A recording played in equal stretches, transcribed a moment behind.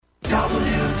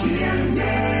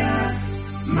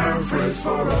WGNS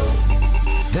Murfreesboro.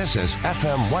 This is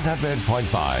FM 100.5,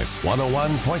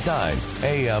 101.9,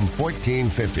 AM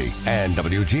 1450, and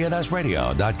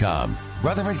WGNSradio.com.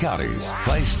 Rutherford County's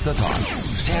place to talk.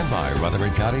 Stand by,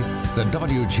 Rutherford County. The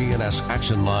WGNS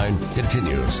Action Line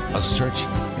continues. A search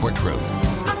for truth.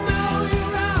 I know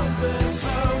you're out there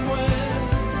somewhere.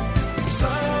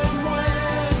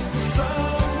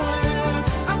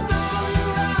 I know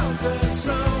you're out there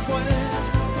somewhere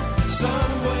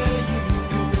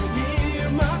you can hear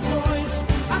my voice.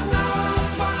 I know I'll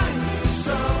find you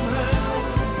somehow.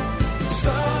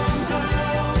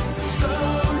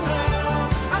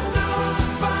 I know I'll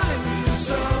find you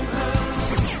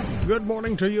somehow. Good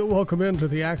morning to you. Welcome into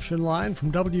the Action Line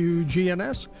from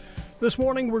WGNS. This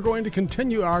morning we're going to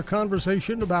continue our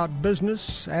conversation about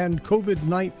business and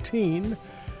COVID-19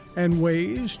 and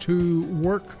ways to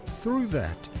work through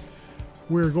that.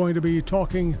 We're going to be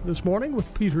talking this morning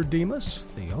with Peter Demas,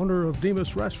 the owner of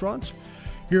Demas Restaurants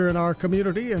here in our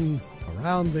community and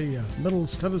around the Middle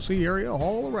Tennessee area,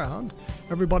 all around.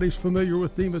 Everybody's familiar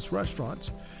with Demas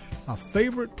Restaurants. A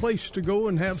favorite place to go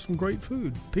and have some great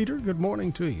food. Peter, good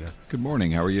morning to you. Good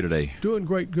morning. How are you today? Doing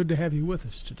great. Good to have you with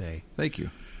us today. Thank you.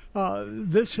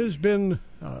 This has been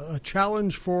a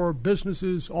challenge for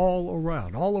businesses all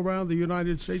around the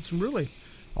United States and really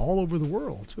all over the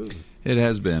world, too. It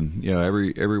has been. You know,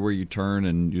 everywhere you turn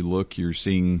and you look, you're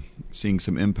seeing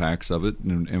some impacts of it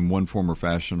in one form or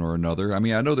fashion or another. I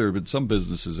mean, I know there have been some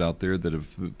businesses out there that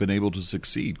have been able to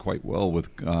succeed quite well with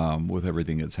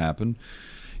everything that's happened.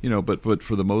 You know, but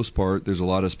for the most part, there's a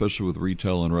lot, especially with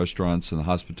retail and restaurants and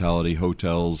hospitality,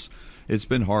 hotels. It's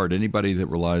been hard. Anybody that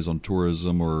relies on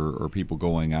tourism or people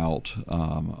going out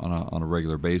on a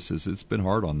regular basis, it's been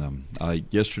hard on them.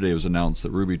 Yesterday it was announced that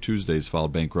Ruby Tuesdays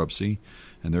filed bankruptcy,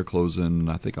 and they're closing,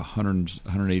 I think,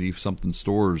 180-something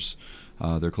stores.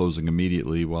 They're closing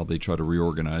immediately while they try to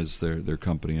reorganize their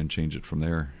company and change it from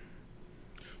there.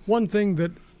 One thing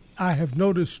that I have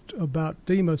noticed about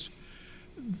Demas,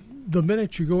 the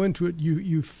minute you go into it,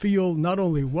 you feel not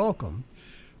only welcome,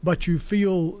 but you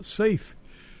feel safe.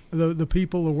 The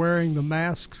people are wearing the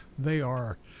masks. They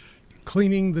are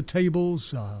cleaning the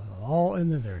tables,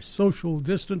 and then there's social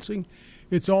distancing.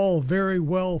 It's all very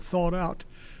well thought out,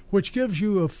 which gives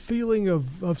you a feeling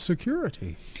of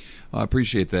security. I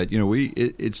appreciate that. You know,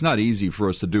 it's not easy for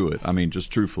us to do it. I mean,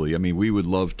 just truthfully. I mean, we would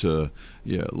love to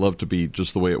be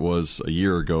just the way it was a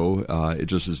year ago. It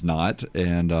just is not.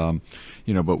 And,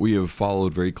 but we have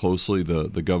followed very closely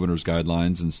the governor's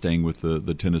guidelines and staying with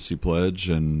the Tennessee Pledge.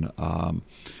 And,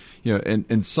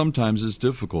 and sometimes it's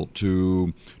difficult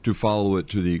to follow it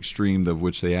to the extreme of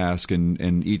which they ask,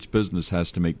 and each business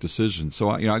has to make decisions. So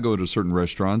I go to certain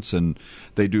restaurants and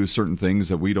they do certain things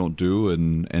that we don't do,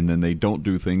 and then they don't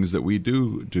do things that we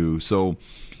do. So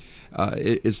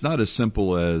it's not as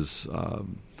simple as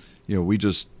we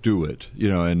just do it,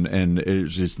 and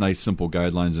it's just nice, simple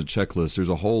guidelines and checklists. There's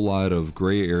a whole lot of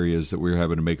gray areas that we're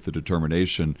having to make the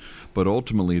determination. But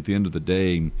ultimately, at the end of the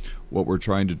day, what we're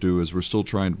trying to do is we're still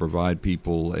trying to provide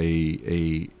people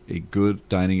a good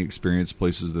dining experience,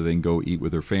 places that they can go eat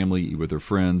with their family, eat with their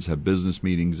friends, have business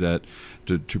meetings at,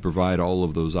 to provide all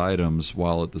of those items,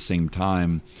 while at the same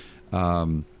time,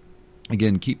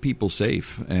 again, keep people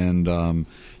safe. And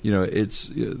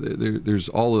there's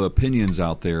all the opinions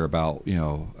out there about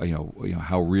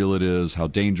how real it is, how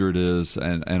dangerous it is,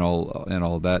 and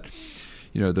all that.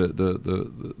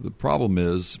 The problem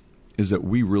is that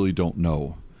we really don't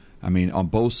know. I mean, on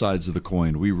both sides of the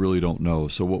coin, we really don't know.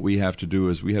 So what we have to do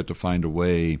is we have to find a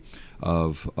way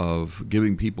of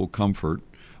giving people comfort,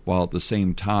 while at the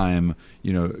same time,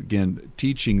 again,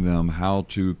 teaching them how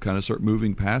to kind of start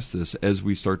moving past this as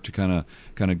we start to kind of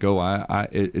go.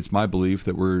 It's my belief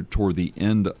that we're toward the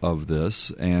end of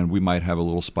this, and we might have a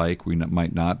little spike, we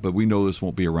might not, but we know this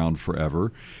won't be around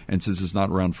forever. And since it's not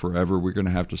around forever, we're going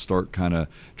to have to start kind of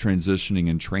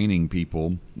transitioning and training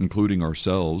people, including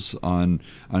ourselves, on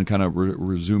kind of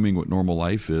resuming what normal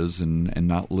life is, and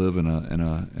not live in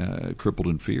a crippled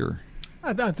in fear.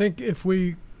 I think if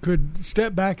we could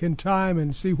step back in time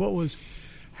and see what was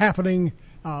happening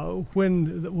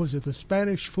when, was it the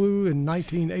Spanish flu in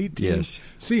 1918? Yes.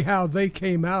 See how they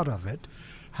came out of it.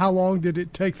 How long did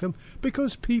it take them?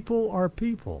 Because people are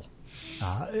people.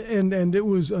 And it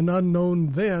was an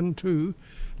unknown then, too.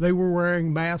 They were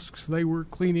wearing masks. They were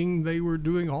cleaning. They were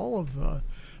doing all of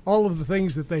the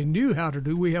things that they knew how to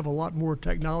do. We have a lot more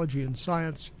technology and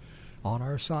science on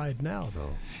our side now,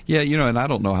 though. Yeah, and I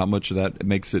don't know how much of that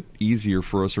makes it easier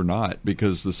for us or not,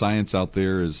 because the science out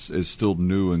there is still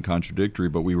new and contradictory,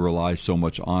 but we rely so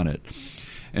much on it.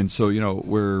 And so,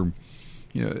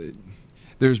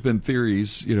 there's been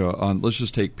theories, on, let's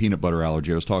just take peanut butter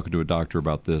allergy. I was talking to a doctor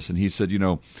about this, and he said,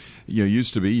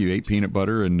 used to be you ate peanut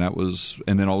butter, and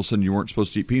then all of a sudden you weren't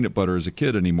supposed to eat peanut butter as a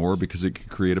kid anymore because it could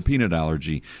create a peanut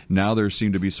allergy. Now there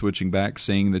seem to be switching back,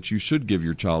 saying that you should give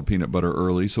your child peanut butter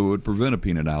early so it would prevent a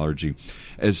peanut allergy.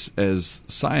 As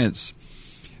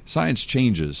science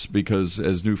changes, because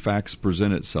as new facts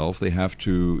present itself, they have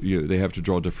to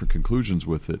draw different conclusions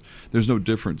with it. There's no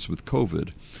difference with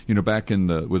COVID. Back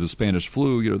with the Spanish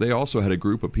flu, they also had a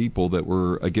group of people that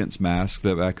were against masks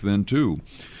back then too,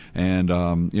 and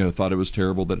thought it was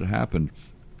terrible that it happened.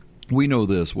 We know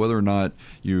this, whether or not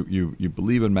you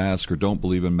believe in masks or don't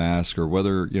believe in masks, or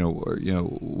whether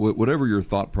whatever your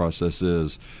thought process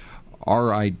is.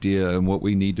 Our idea and what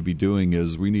we need to be doing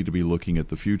is we need to be looking at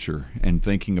the future and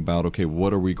thinking about, okay,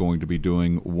 what are we going to be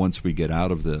doing once we get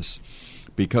out of this?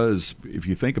 Because if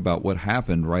you think about what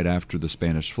happened right after the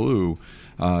Spanish flu,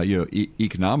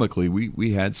 economically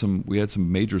we had some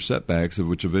major setbacks,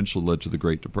 which eventually led to the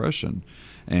Great Depression.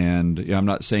 And I'm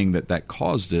not saying that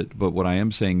caused it, but what I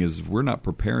am saying is if we're not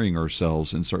preparing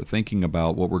ourselves and start thinking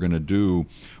about what we're going to do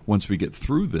once we get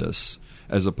through this,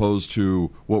 as opposed to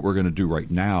what we're going to do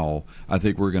right now, I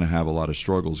think we're going to have a lot of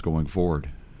struggles going forward.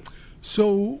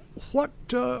 So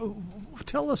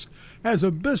tell us, as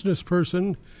a business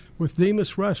person with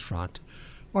Demas Restaurant,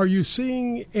 are you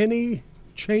seeing any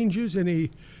changes,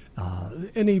 any,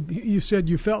 you said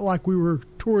you felt like we were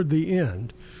toward the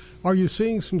end. Are you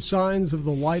seeing some signs of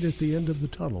the light at the end of the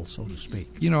tunnel, so to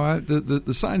speak?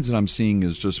 The signs that I'm seeing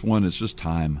is just one. It's just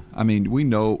time. I mean, we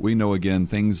know again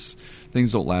things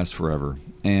don't last forever,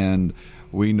 and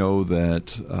we know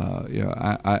that.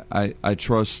 I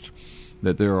trust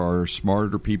that there are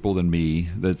smarter people than me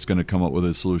that's going to come up with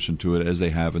a solution to it, as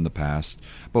they have in the past.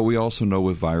 But we also know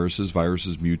with viruses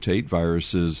mutate,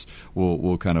 viruses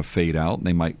will kind of fade out, and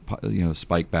they might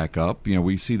spike back up.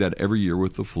 We see that every year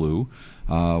with the flu.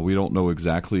 We don't know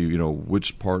exactly,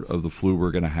 which part of the flu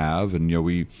we're going to have, and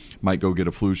we might go get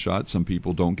a flu shot. Some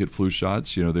people don't get flu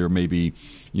shots. There may be,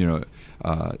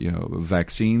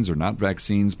 vaccines or not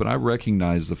vaccines. But I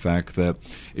recognize the fact that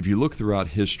if you look throughout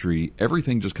history,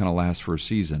 everything just kind of lasts for a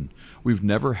season. We've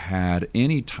never had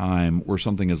any time where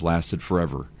something has lasted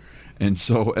forever. And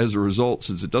so as a result,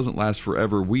 since it doesn't last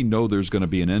forever, we know there's going to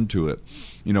be an end to it.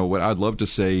 What I'd love to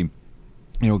say,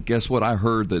 guess what? I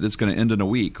heard that it's going to end in a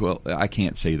week. Well, I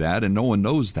can't say that, and no one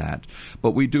knows that.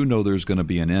 But we do know there's going to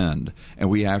be an end, and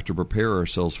we have to prepare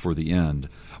ourselves for the end.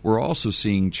 We're also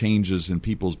seeing changes in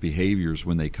people's behaviors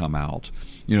when they come out.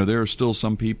 There are still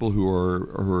some people who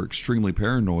are extremely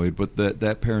paranoid, but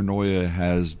that paranoia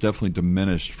has definitely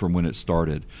diminished from when it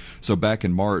started. So back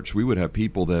in March, we would have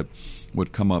people that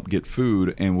would come up, get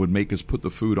food, and would make us put the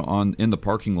food in the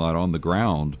parking lot on the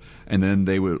ground, and then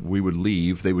we would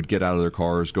leave. They would get out of their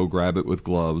cars, go grab it with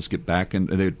gloves, get back, and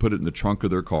they would put it in the trunk of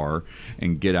their car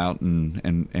and get out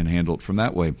and handle it from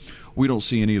that way. We don't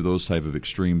see any of those type of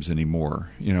extremes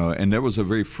anymore, and that was a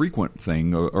very frequent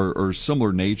thing or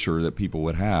similar nature that people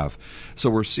would have. So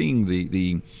we're seeing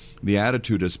the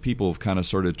attitude as people have kind of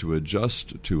started to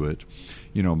adjust to it.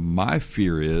 My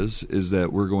fear is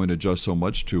that we're going to adjust so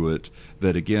much to it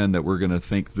that, again, that we're going to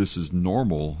think this is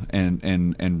normal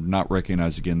and not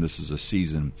recognize, again, this is a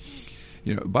season.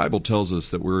 The Bible tells us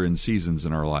that we're in seasons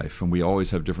in our life, and we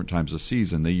always have different times of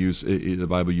season. The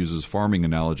Bible uses farming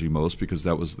analogy most because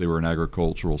they were an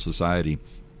agricultural society.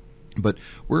 But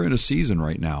we're in a season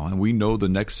right now, and we know the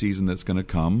next season that's going to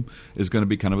come is going to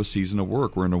be kind of a season of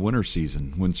work. We're in a winter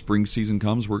season. When spring season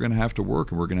comes, we're going to have to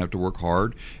work, and we're going to have to work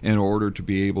hard in order to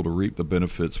be able to reap the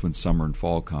benefits when summer and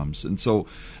fall comes. And so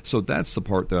that's the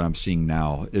part that I'm seeing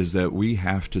now, is that we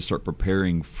have to start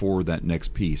preparing for that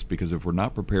next piece, because if we're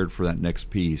not prepared for that next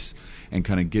piece and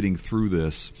kind of getting through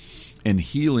this, and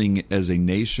healing as a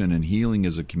nation and healing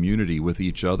as a community with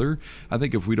each other, I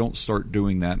think if we don't start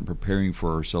doing that and preparing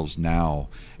for ourselves now,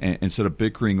 and instead of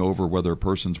bickering over whether a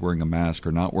person's wearing a mask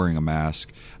or not wearing a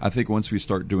mask, I think once we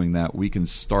start doing that, we can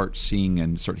start seeing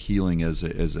and start healing as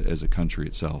a country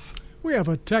itself. We have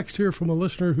a text here from a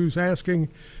listener who's asking,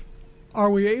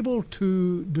 are we able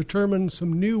to determine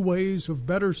some new ways of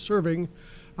better serving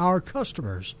our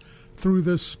customers through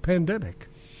this pandemic?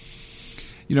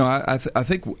 I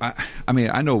think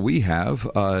I know we have.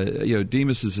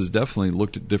 Demas has definitely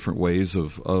looked at different ways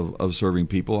of serving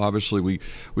people. Obviously,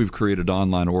 we've created an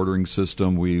online ordering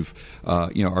system. We've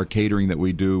our catering that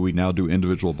we now do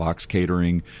individual box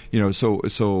catering.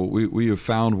 So we have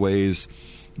found ways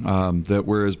That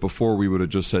whereas before we would have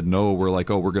just said no, we're like,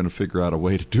 oh, we're going to figure out a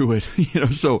way to do it.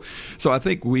 So I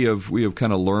think we have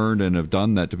kind of learned and have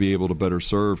done that to be able to better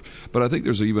serve. But I think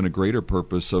there's even a greater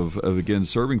purpose of again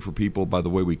serving for people by the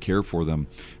way we care for them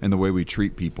and the way we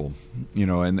treat people.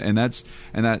 And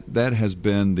that has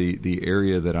been the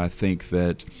area that I think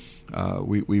that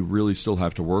we really still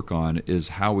have to work on, is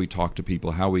how we talk to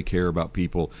people, how we care about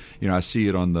people. I see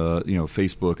it on the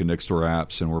Facebook and Nextdoor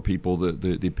apps, and where people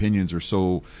the opinions are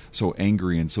so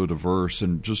angry and so diverse,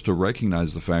 and just to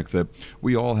recognize the fact that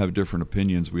we all have different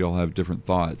opinions, we all have different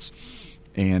thoughts.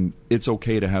 And it's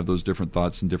okay to have those different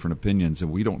thoughts and different opinions,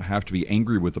 and we don't have to be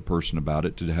angry with the person about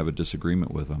it to have a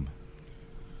disagreement with them.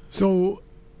 So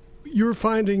you're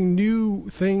finding new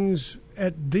things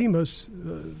at Demas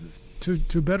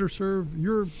to better serve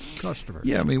your customers.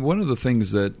 Yeah, I mean, one of the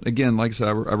things that, again, like I said,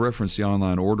 I referenced the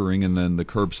online ordering and then the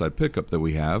curbside pickup that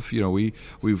we have.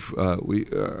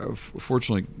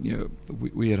 Fortunately,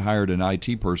 we had hired an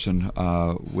IT person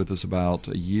with us about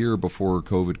a year before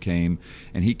COVID came,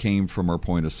 and he came from our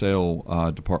point of sale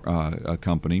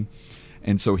company,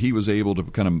 and so he was able to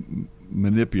kind of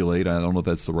manipulate. I don't know if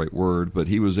that's the right word, but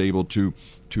he was able to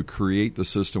create the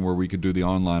system where we could do the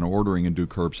online ordering and do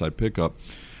curbside pickup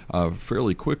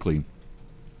fairly quickly.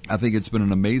 I think it's been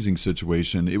an amazing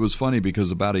situation. It was funny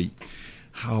because probably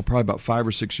about 5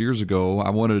 or 6 years ago, I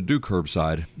wanted to do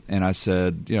curbside, and I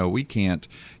said, we can't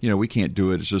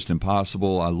do it. It's just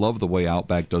impossible. I love the way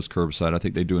Outback does curbside. I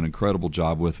think they do an incredible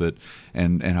job with it,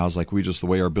 and I was like, the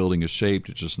way our building is shaped,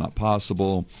 it's just not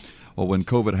possible. Well, when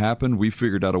COVID happened, we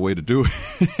figured out a way to do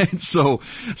it. And so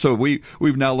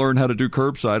we've now learned how to do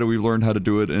curbside, and we've learned how to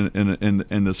do it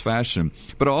in this fashion.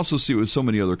 But I also see with so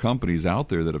many other companies out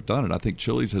there that have done it. I think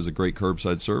Chili's has a great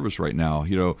curbside service right now.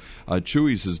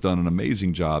 Chuy's has done an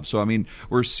amazing job. So I mean,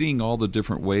 we're seeing all the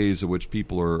different ways in which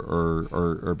people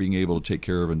are being able to take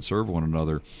care of and serve one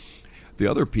another. The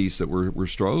other piece that we're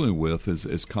struggling with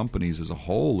as companies as a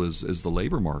whole is the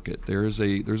labor market. There's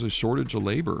a shortage of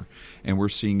labor, and we're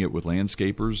seeing it with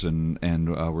landscapers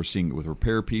and we're seeing it with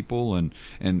repair people and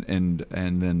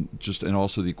then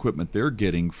also the equipment they're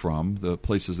getting from the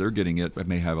places they're getting it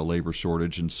may have a labor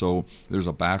shortage, and so there's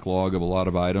a backlog of a lot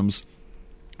of items.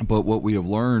 But what we have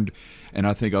learned, and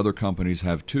I think other companies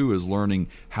have too, is learning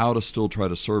how to still try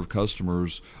to serve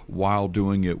customers while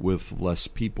doing it with less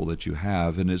people that you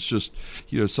have. And it's just,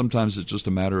 sometimes it's just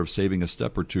a matter of saving a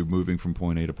step or two moving from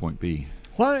point A to point B.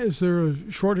 Why is there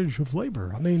a shortage of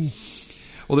labor? I mean,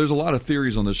 well, there's a lot of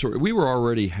theories on this. We were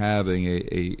already having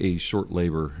a short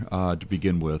labor to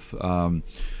begin with.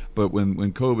 But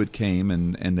when COVID came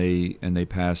and they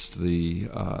passed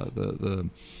the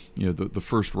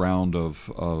first round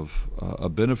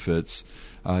of benefits,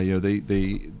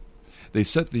 they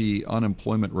set the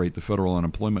unemployment rate, the federal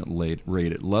unemployment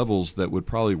rate, at levels that would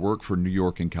probably work for New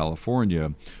York and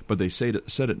California, but they set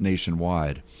it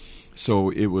nationwide. So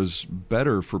it was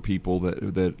better for people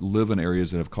that live in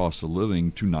areas that have cost of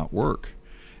living to not work.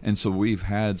 And so we've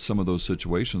had some of those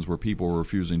situations where people were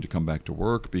refusing to come back to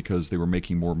work because they were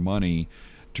making more money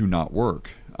to not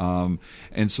work. And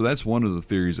so that's one of the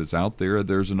theories that's out there.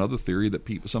 There's another theory that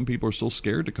some people are still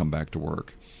scared to come back to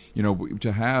work.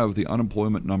 To have the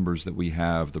unemployment numbers that we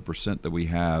have, the percent that we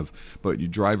have, but you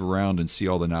drive around and see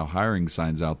all the now hiring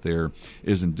signs out there,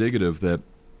 is indicative that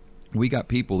we got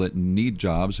people that need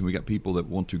jobs and we got people that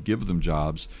want to give them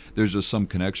jobs. There's just some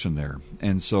connection there.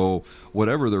 And so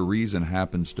whatever the reason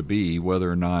happens to be,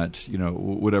 whether or not,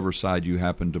 whatever side you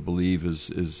happen to believe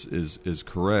is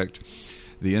correct,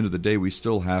 at the end of the day, we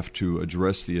still have to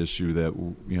address the issue that,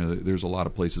 there's a lot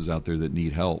of places out there that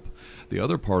need help. The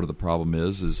other part of the problem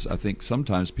is I think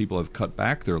sometimes people have cut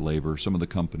back their labor. Some of the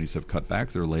companies have cut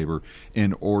back their labor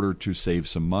in order to save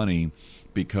some money,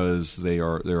 because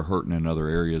they're hurting in other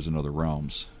areas and other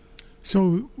realms.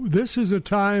 So this is a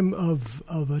time of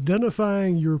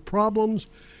identifying your problems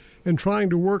and trying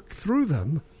to work through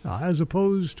them, as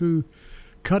opposed to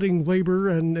cutting labor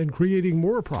and creating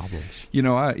more problems.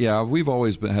 We've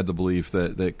always had the belief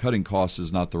that cutting costs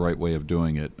is not the right way of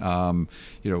doing it.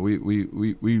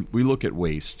 We look at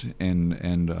waste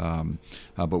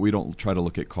but we don't try to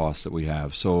look at costs that we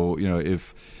have. So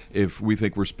if we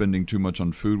think we're spending too much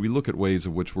on food, we look at ways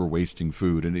of which we're wasting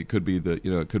food, and it could be that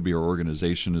it could be our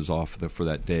organization is off for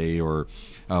that day, or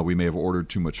we may have ordered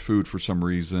too much food for some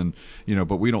reason,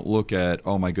 But we don't look at,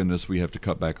 oh my goodness, we have to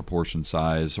cut back a portion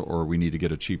size, or we need to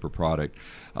get a cheaper product.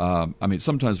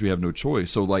 Sometimes we have no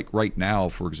choice. So, like right now,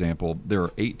 for example, there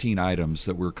are 18 items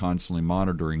that we're constantly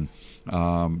monitoring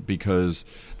because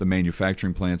the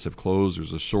manufacturing plants have closed.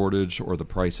 There's a shortage, or the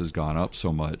price has gone up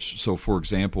so much. So, for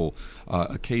example,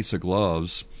 a case of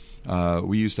gloves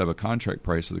we used to have a contract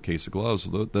price for the case of gloves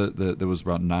that was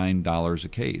about $9 a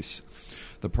case.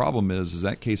 The problem is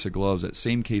that case of gloves, that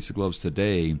same case of gloves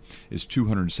today, is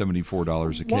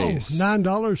 $274 a case.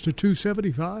 $9 to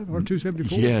 $275 or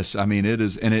 $274. Yes, I mean it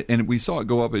is, and we saw it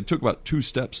go up. It took about 2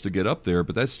 steps to get up there,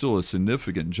 but that's still a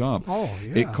significant jump. Oh,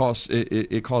 yeah.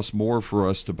 It costs more for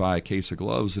us to buy a case of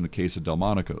gloves than a case of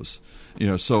Delmonico's.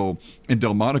 So and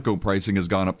Delmonico pricing has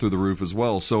gone up through the roof as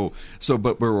well.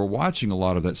 But we're watching a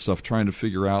lot of that stuff, trying to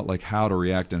figure out like how to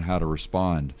react and how to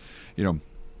respond.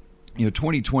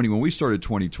 2020, when we started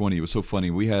 2020, it was so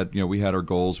funny. We had our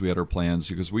goals, we had our plans,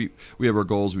 because we have our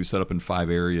goals we set up in 5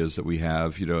 areas that we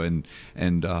have, and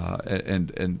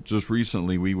just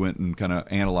recently we went and kind of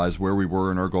analyzed where we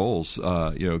were in our goals,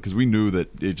 because we knew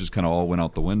that it just kind of all went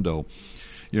out the window.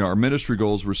 Our ministry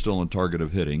goals were still on target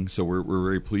of hitting, so we're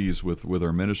very pleased with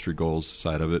our ministry goals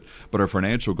side of it. But our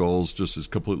financial goals just is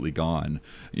completely gone.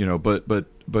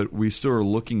 But we still are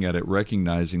looking at it,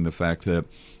 recognizing the fact that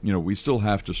we still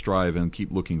have to strive and keep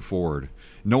looking forward.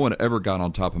 No one ever got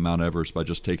on top of Mount Everest by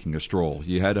just taking a stroll.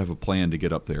 You had to have a plan to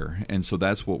get up there, and so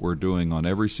that's what we're doing on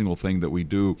every single thing that we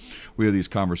do. We have these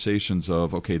conversations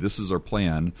of, okay, this is our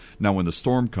plan. Now, when the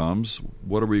storm comes,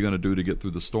 what are we going to do to get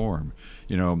through the storm?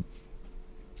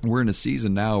 We're in a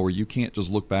season now where you can't just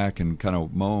look back and kind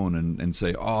of moan and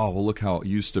say, oh, well, look how it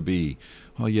used to be.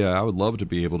 Oh, yeah, I would love to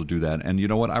be able to do that. And you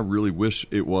know what? I really wish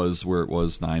it was where it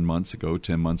was 9 months ago,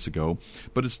 10 months ago,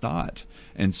 but it's not.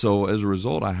 And so as a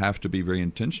result, I have to be very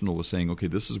intentional with saying, okay,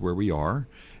 this is where we are,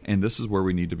 and this is where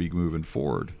we need to be moving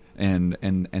forward. And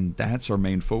that's our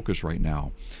main focus right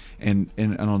now. And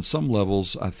on some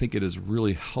levels, I think it has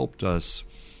really helped us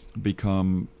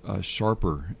become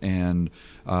sharper and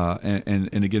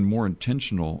again more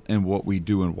intentional in what we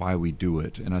do and why we do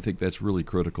it, and I think that's really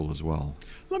critical as well.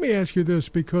 Let me ask you this,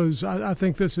 because I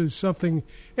think this is something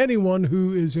anyone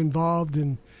who is involved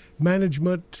in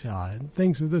management and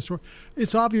things of this sort,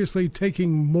 it's obviously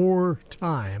taking more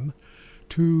time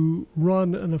to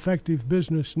run an effective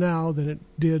business now than it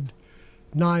did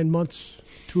 9 months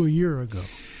to a year ago.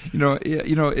 I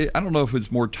don't know if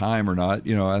it's more time or not.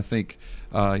 I think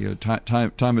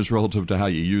time is relative to how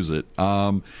you use it.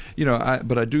 But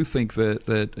I do think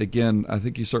that again, I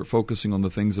think you start focusing on the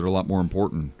things that are a lot more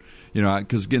important.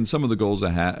 Because again, some of the goals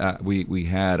we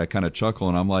had, I kind of chuckle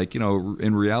and I'm like,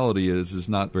 in reality, is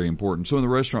not very important. So in the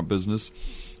restaurant business,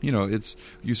 it's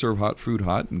you serve hot food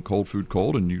hot and cold food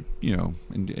cold, and you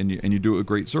do a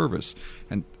great service,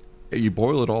 and you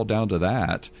boil it all down to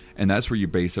that, and that's where you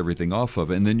base everything off of,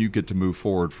 and then you get to move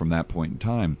forward from that point in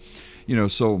time.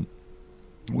 So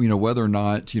whether or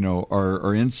not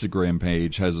our Instagram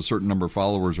page has a certain number of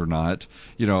followers or not,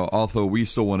 although we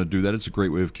still want to do that, it's a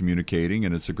great way of communicating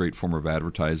and it's a great form of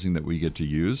advertising that we get to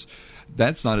use.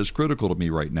 That's not as critical to me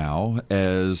right now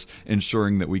as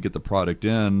ensuring that we get the product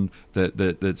in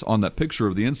that's on that picture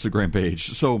of the Instagram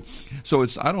page. So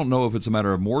it's, I don't know if it's a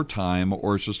matter of more time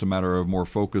or it's just a matter of more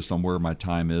focused on where my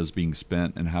time is being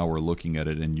spent and how we're looking at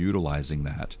it and utilizing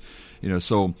that.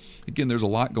 So again, there's a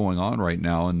lot going on right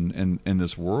now in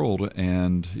this world,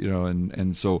 and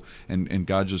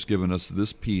God's just given us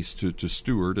this piece to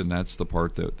steward, and that's the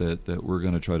part that we're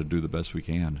going to try to do the best we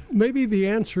can. Maybe the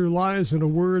answer lies in a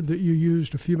word that you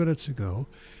used a few minutes ago,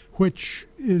 which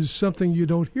is something you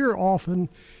don't hear often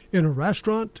in a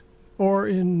restaurant or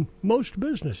in most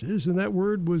businesses, and that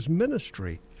word was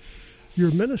ministry.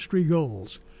 Your ministry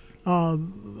goals.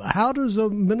 How does a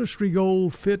ministry goal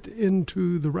fit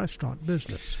into the restaurant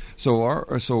business?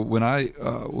 So when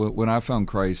I found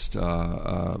Christ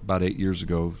about 8 years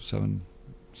ago,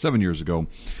 seven years ago,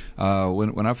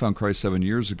 when I found Christ 7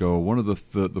 years ago, one of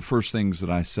the first things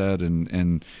that I said,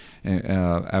 and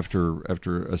after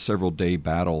a several day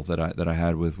battle that I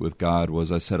had with God,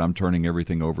 was I said, I'm turning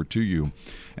everything over to you,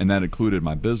 and that included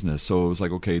my business. So it was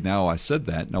like, okay, now I said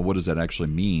that. Now what does that actually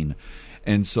mean?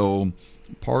 And so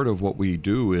part of what we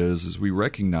do is we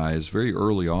recognize very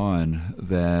early on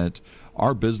that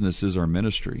our business is our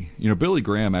ministry. Billy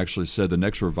Graham actually said the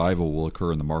next revival will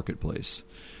occur in the marketplace.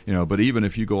 But even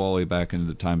if you go all the way back into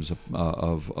the times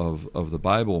of the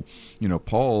Bible,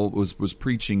 Paul was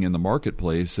preaching in the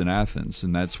marketplace in Athens,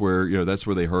 and that's where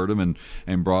they heard him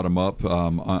and brought him up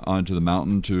onto the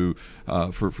mountain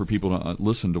for people to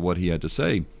listen to what he had to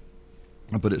say.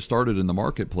 But it started in the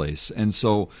marketplace, and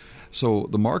so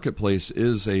the marketplace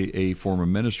is a form of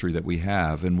ministry that we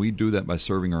have, and we do that by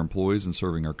serving our employees and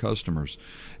serving our customers.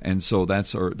 And so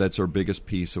that's our biggest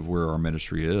piece of where our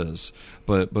ministry is.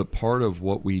 But part of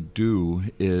what we do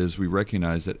is we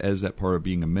recognize that as that part of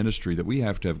being a ministry, that we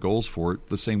have to have goals for it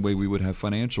the same way we would have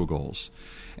financial goals.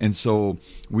 And so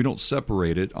we don't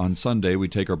separate it. On Sunday, we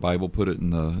take our Bible, put it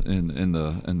in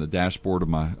the dashboard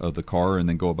of the car, and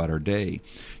then go about our day.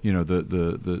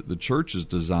 The church is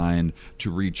designed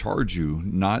to recharge you,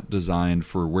 not designed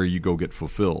for where you go get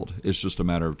fulfilled. It's just a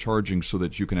matter of charging so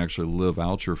that you can actually live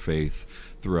out your faith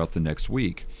throughout the next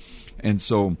week. And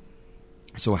so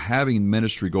having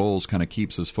ministry goals kind of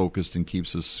keeps us focused and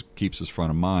keeps us front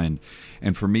of mind.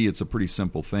 And for me, it's a pretty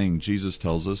simple thing. Jesus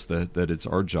tells us that it's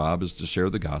our job is to share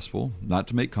the gospel, not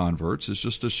to make converts. It's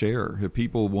just to share. If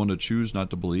people want to choose not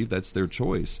to believe, that's their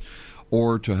choice.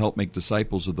 Or to help make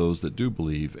disciples of those that do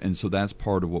believe. And so that's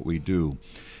part of what we do.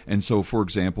 And so, for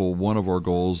example, one of our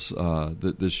goals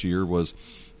this year was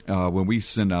when we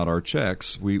send out our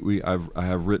checks, I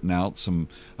have written out some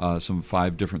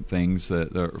 5 different things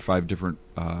that are 5 different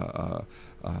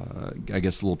I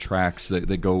guess little tracks that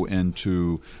go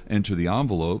into the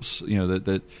envelopes,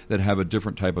 that have a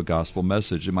different type of gospel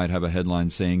message. It might have a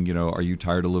headline saying, are you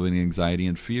tired of living in anxiety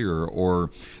and fear? Or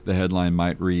the headline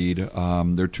might read,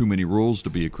 there are too many rules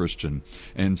to be a Christian.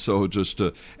 And so just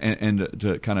to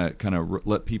kind of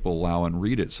let people allow and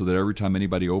read it, so that every time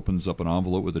anybody opens up an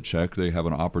envelope with a check, they have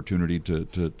an opportunity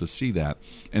to see that.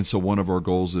 And so one of our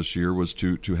goals this year was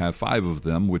to have 5 of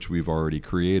them, which we've already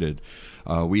created.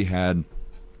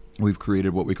 We've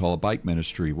created what we call a bike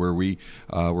ministry, where we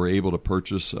were able to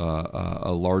purchase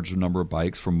a large number of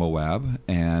bikes from Moab,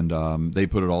 and they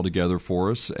put it all together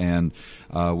for us, and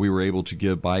we were able to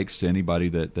give bikes to anybody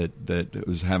that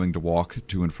was having to walk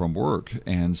to and from work.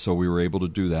 And so we were able to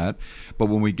do that. But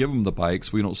when we give them the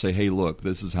bikes, we don't say, hey, look,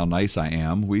 this is how nice I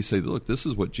am. We say, look, this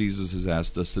is what Jesus has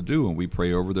asked us to do, and we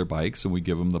pray over their bikes, and we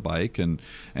give them the bike, and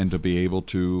to be able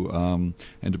to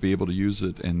use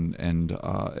it, and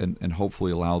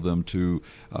hopefully allow them to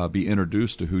be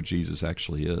introduced to who Jesus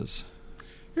actually is.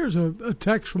 Here's a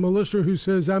text from a listener who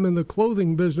says, I'm in the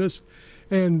clothing business,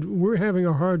 and we're having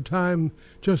a hard time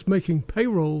just making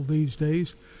payroll these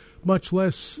days, much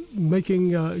less making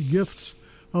gifts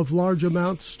of large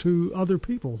amounts to other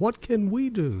people. What can we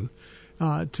do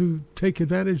to take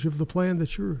advantage of the plan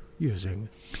that you're using?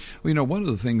 Well, one of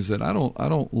the things that I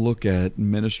don't look at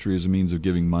ministry as a means of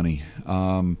giving money.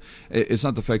 It's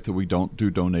not the fact that we don't do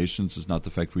donations. It's not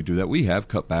the fact we do that. We have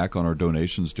cut back on our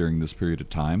donations during this period of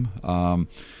time,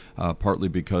 partly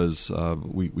because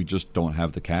we just don't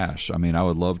have the cash. I mean, I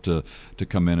would love to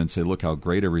come in and say, look how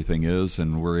great everything is,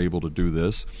 and we're able to do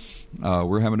this.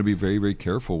 We're having to be very, very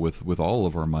careful with all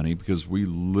of our money, because we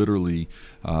literally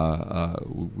have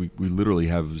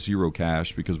zero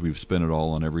cash, because we've spent it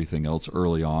all on everything else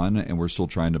early on, and we're still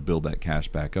trying to build that cash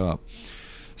back up.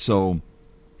 So,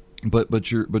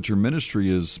 but your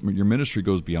ministry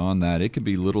goes beyond that. It could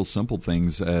be little simple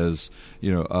things as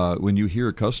when you hear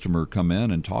a customer come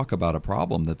in and talk about a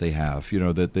problem that they have,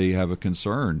 that they have a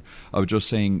concern, of just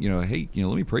saying, hey,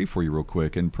 let me pray for you real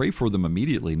quick, and pray for them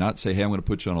immediately, not say, hey, I'm going to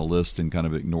put you on a list and kind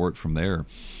of ignore it from there.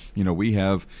 We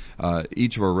have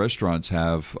each of our restaurants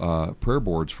have prayer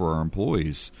boards for our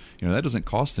employees. That doesn't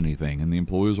cost anything, and the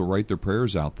employees will write their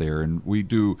prayers out there. And we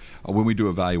do when we do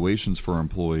evaluations for our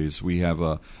employees, we have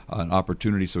an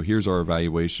opportunity. So here's our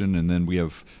evaluation, and then we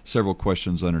have several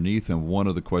questions underneath. And one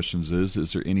of the questions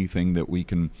is there anything that we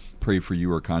can pray for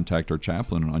you or contact our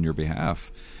chaplain on your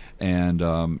behalf?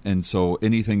 And so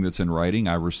anything that's in writing,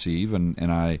 I receive,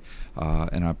 and I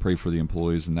pray for the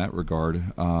employees in that regard.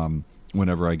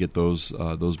 Whenever I get those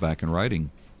back in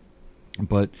writing.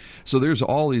 But so there's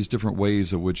all these different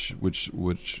ways of which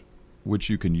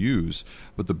you can use.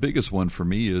 But the biggest one for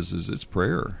me is it's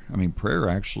prayer. I mean, prayer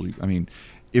actually,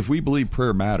 if we believe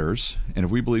prayer matters, and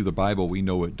if we believe the Bible, we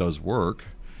know it does work.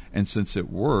 And since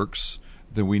it works,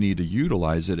 then we need to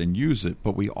utilize it and use it.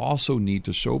 But we also need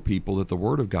to show people that the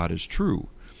Word of God is true.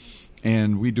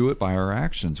 And we do it by our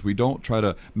actions. We don't try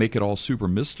to make it all super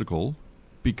mystical,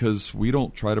 because we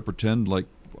don't try to pretend like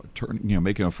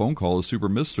making a phone call is super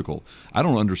mystical. I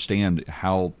don't understand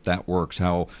how that works,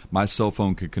 how my cell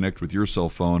phone could connect with your cell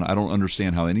phone. I don't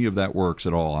understand how any of that works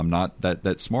at all. I'm not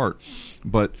that smart.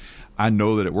 But I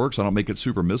know that it works. I don't make it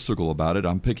super mystical about it.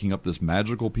 I'm picking up this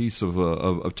magical piece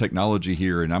of technology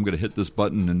here, and I'm going to hit this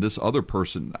button, and this other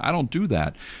person. I don't do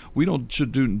that. We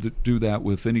should do that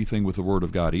with anything with the Word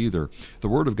of God either. The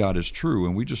Word of God is true,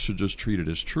 and we should treat it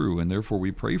as true, and therefore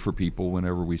we pray for people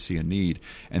whenever we see a need.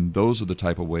 And those are the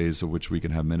type of ways in which we can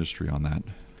have ministry on that.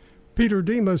 Peter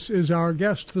Demas is our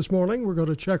guest this morning. We're going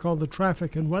to check on the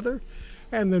traffic and weather,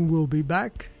 and then we'll be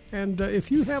back. And if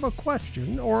you have a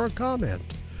question or a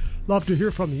comment, love to hear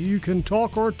from you. You can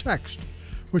talk or text,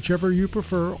 whichever you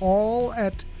prefer, all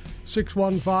at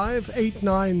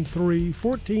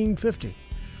 615-893-1450.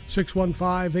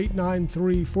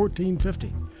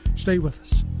 615-893-1450. Stay with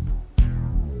us.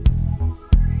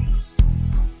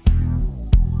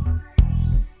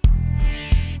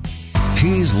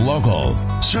 He's local.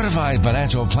 Certified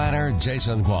financial planner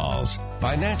Jason Qualls.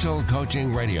 Financial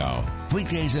Coaching Radio.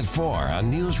 Weekdays at 4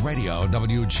 on News Radio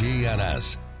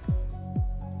WGNS.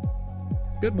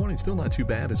 Good morning. Still not too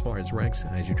bad as far as wrecks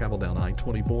as you travel down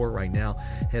I-24 right now,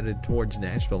 headed towards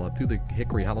Nashville up through the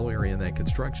Hickory Hollow area in that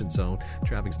construction zone.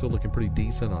 Traffic still looking pretty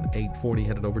decent on 840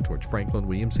 headed over towards Franklin,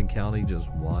 Williamson County.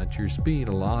 Just watch your speed.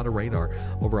 A lot of radar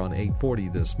over on 840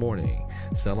 this morning.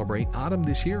 Celebrate autumn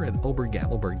this year at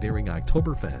Ober-Gatlinburg during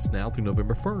Oktoberfest. Now through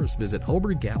November 1st, visit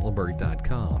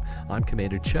obergatlinburg.com. I'm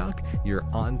Commander Chuck, your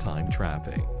on-time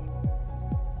traffic.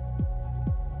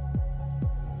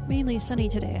 Mainly sunny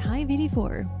today, high of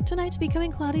 84. Tonight's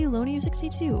becoming cloudy, low near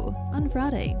 62. On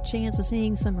Friday, chance of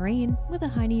seeing some rain with a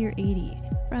high near 80.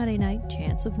 Friday night,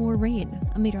 chance of more rain.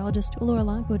 I'm meteorologist Laura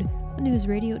Lockwood on News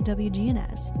Radio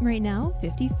WGNS. Right now,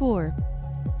 54.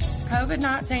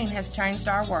 COVID-19 has changed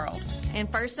our world.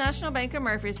 And First National Bank of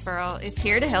Murfreesboro is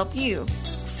here to help you.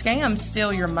 Scams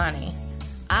steal your money.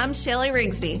 I'm Shelley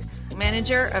Rigsby,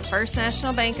 manager of First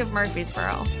National Bank of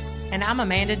Murfreesboro. And I'm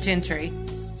Amanda Gentry.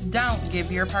 Don't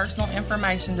give your personal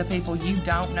information to people you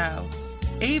don't know,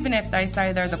 even if they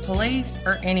say they're the police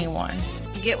or anyone.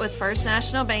 Get with First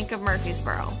National Bank of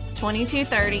Murfreesboro,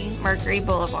 2230 Mercury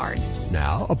Boulevard.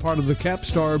 Now, a part of the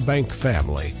Capstar Bank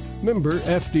family. Member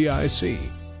FDIC.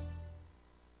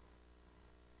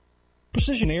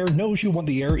 Precision Air knows you want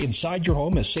the air inside your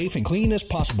home as safe and clean as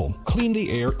possible. Clean the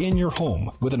air in your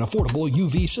home with an affordable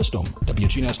UV system.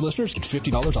 WGNS listeners get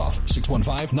 $50 off.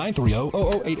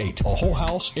 615-930-0088. A whole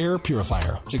house air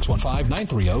purifier.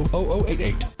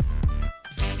 615-930-0088.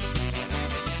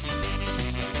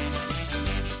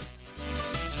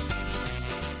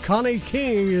 Connie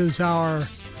King is our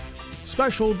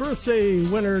special birthday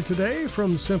winner today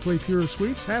from Simply Pure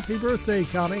Sweets. Happy birthday,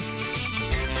 Connie.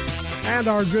 And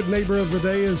our good neighbor of the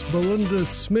day is Belinda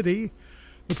Smitty.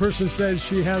 The person says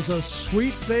she has a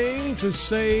sweet thing to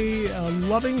say, a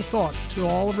loving thought to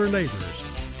all of her neighbors.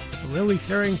 A really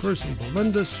caring person,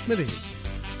 Belinda Smitty.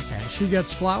 And she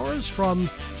gets flowers from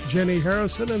Jenny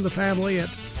Harrison and the family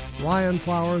at Ryan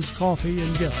Flowers Coffee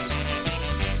and Gifts.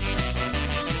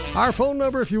 Our phone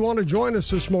number, if you want to join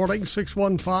us this morning,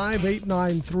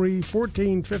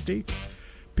 615-893-1450.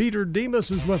 Peter Demas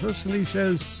is with us, and he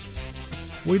says,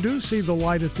 we do see the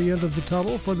light at the end of the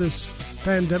tunnel for this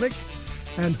pandemic,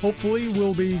 and hopefully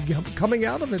we'll be coming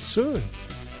out of it soon.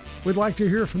 We'd like to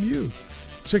hear from you.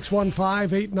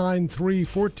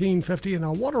 615-893-1450. And I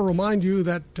want to remind you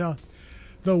that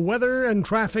the weather and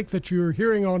traffic that you're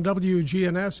hearing on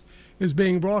WGNS is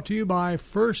being brought to you by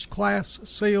First Class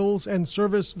Sales and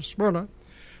Service of Smyrna.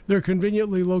 They're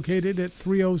conveniently located at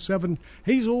 307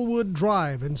 Hazelwood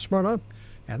Drive in Smyrna.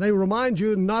 And they remind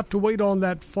you not to wait on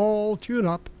that fall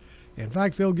tune-up. In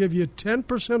fact, they'll give you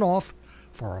 10% off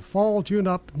for a fall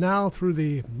tune-up now through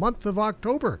the month of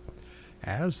October.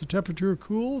 As the temperature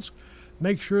cools,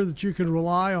 make sure that you can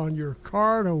rely on your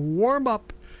car to warm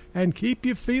up and keep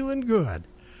you feeling good.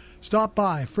 Stop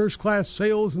by First Class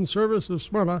Sales and Service of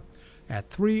Smyrna at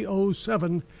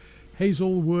 307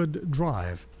 Hazelwood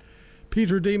Drive.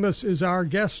 Peter Demas is our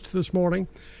guest this morning.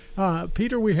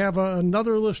 Peter, we have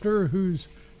another listener who's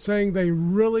saying they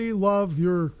really love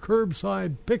your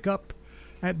curbside pickup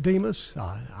at Demas.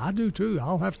 I do too.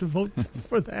 I'll have to vote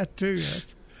for that too.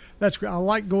 That's great. I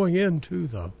like going in too,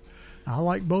 though. I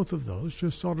like both of those.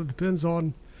 Just sort of depends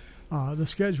on the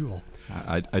schedule.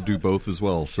 I do both as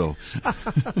well. So,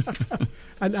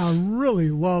 and I really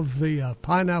love the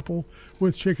pineapple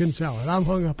with chicken salad. I'm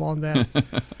hung up on that.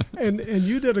 and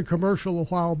you did a commercial a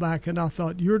while back, and I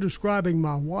thought you're describing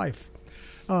my wife.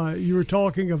 You were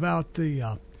talking about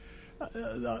the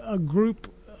a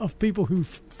group of people who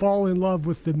fall in love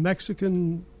with the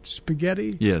Mexican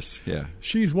spaghetti. yes, yeah.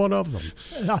 She's one of them.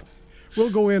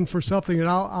 We'll go in for something, and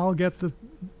I'll get the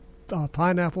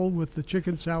pineapple with the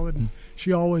chicken salad, and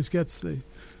she always gets the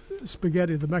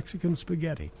spaghetti, the Mexican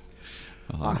spaghetti.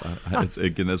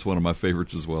 Again, that's one of my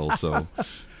favorites as well. So,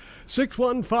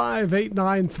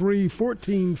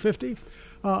 615-893-1450.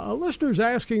 Listeners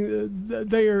asking,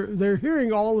 they're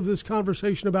hearing all of this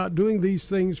conversation about doing these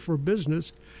things for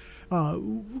business.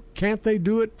 Can't they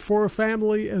do it for a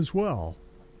family as well,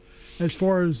 as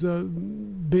far as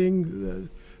being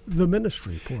the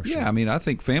ministry portion? yeah, I mean, I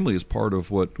think family is part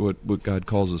of what God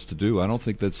calls us to do. I don't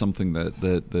think that's something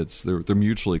that's they're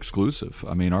mutually exclusive.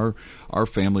 I mean, our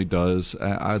family does.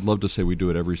 I'd love to say we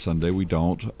do it every Sunday. We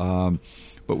don't.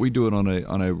 but we do it on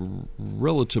a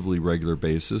relatively regular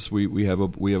basis. We have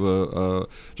a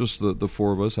just the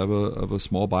four of us have a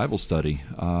small Bible study.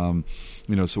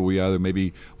 So we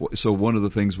either so one of the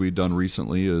things we've done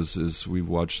recently is we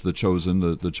watched the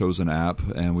Chosen app,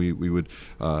 and we would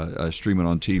stream it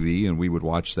on TV, and we would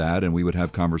watch that, and we would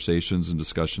have conversations and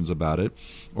discussions about it.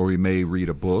 Or we may read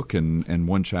a book and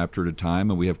one chapter at a time,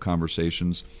 and we have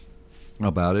conversations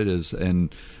about it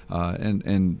and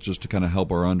just to kind of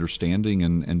help our understanding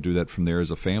and do that from there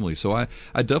as a family. So I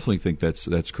definitely think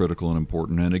that's critical and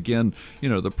important. And again,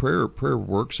 the prayer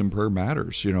works and prayer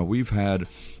matters. We've had,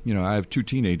 I have two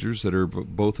teenagers that are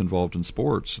both involved in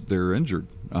sports. They're injured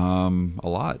a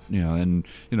lot, and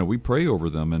we pray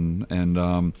over them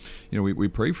and we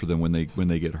pray for them when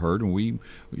they get hurt, and we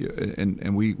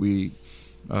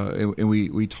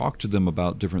talk to them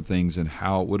about different things and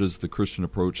what is the Christian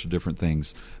approach to different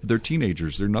things. They're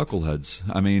teenagers, they're knuckleheads.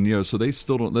 I mean, so they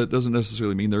still don't. That doesn't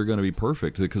necessarily mean they're going to be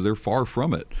perfect, because they're far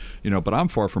from it. But I'm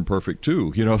far from perfect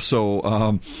too.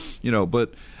 So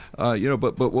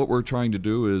but what we're trying to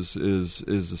do is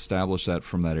establish that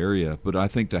from that area. But I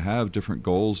think to have different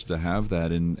goals, to have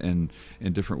that in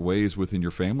different ways within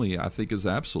your family, I think is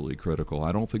absolutely critical.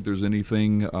 I don't think there's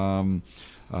anything.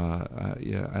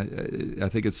 I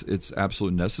think it's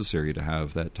absolutely necessary to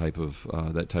have that type of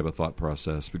thought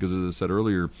process, because, as I said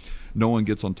earlier, no one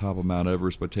gets on top of Mount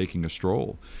Everest by taking a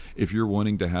stroll. If you're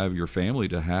wanting to have your family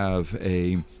to have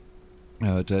a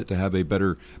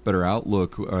better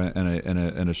outlook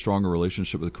and a stronger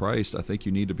relationship with Christ, I think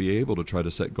you need to be able to try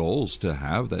to set goals to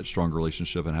have that stronger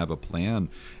relationship and have a plan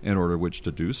in order which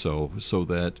to do so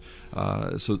that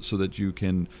so that you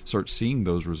can start seeing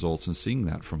those results and seeing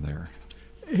that from there.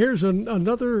 Here's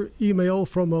another email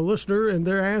from a listener, and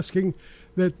they're asking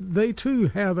that they too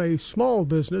have a small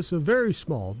business, a very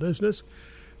small business,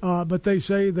 but they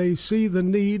say they see the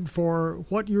need for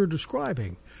what you're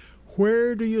describing.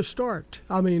 Where do you start?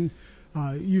 I mean,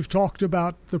 you've talked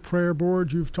about the prayer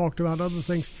board, you've talked about other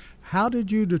things. How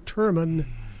did you determine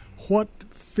what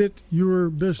fit your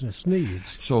business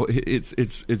needs? So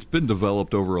it's been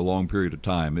developed over a long period of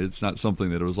time. It's not something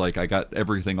that it was like I got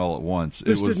everything all at once.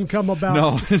 This didn't come about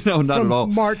no, not at all.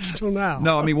 March till now.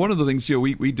 No, I mean, one of the things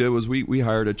we did was we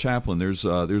hired a chaplain. There's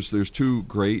two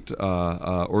great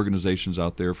organizations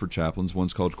out there for chaplains.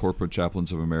 One's called Corporate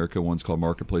Chaplains of America. One's called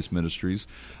Marketplace Ministries,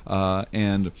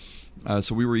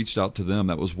 so we reached out to them.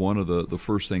 That was one of the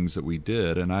first things that we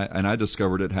did, and I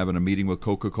discovered it having a meeting with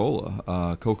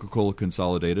Coca-Cola. Coca-Cola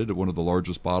Consolidated, one of the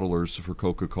largest bottlers for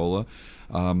Coca-Cola,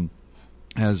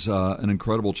 has an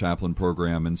incredible chaplain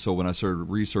program. And so when I started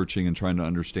researching and trying to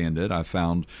understand it, I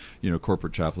found,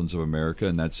 Corporate Chaplains of America,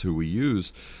 and that's who we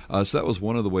use. So that was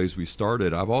one of the ways we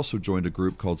started. I've also joined a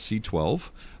group called C12.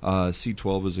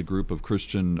 C12 is a group of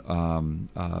Christian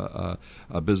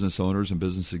business owners and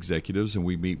business executives, and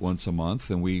we meet once a month,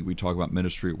 and we talk about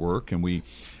ministry at work, and we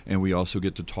also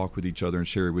get to talk with each other and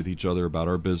share with each other about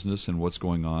our business and what's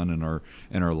going on in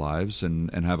our lives,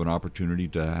 and have an opportunity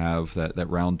to have that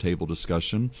round table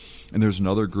discussion. And there's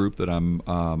another group that I'm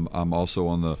also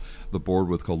on the board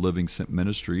with called Living Sent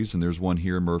Ministries, and there's one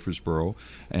here in Murfreesboro.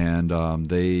 And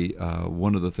they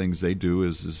one of the things they do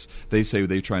is they say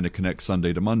they're trying to connect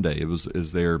Sunday to Monday.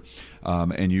 Is there,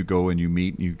 and you go and you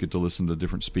meet and you get to listen to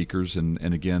different speakers,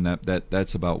 and again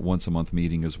that's about once a month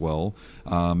meeting as well.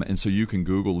 And so you can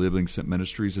Google Living Sent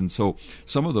Ministries, and so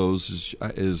some of those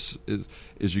is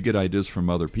you get ideas from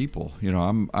other people.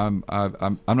 I'm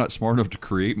not smart enough to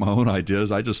create my own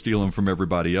ideas. I just steal them from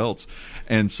everybody else,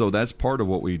 and so that's part of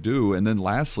what we do. And then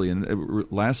lastly,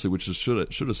 which is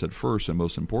should have said first and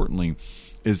most importantly,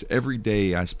 is every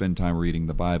day I spend time reading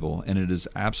the Bible, and it is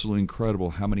absolutely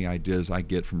incredible how many ideas I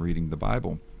get from reading the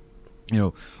Bible.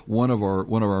 One of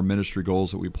our ministry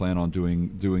goals that we plan on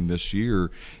doing this year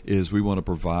is we want to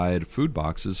provide food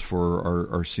boxes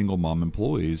for our single mom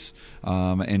employees,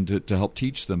 and to help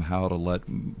teach them how to let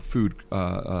food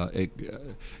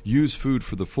use food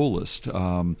for the fullest.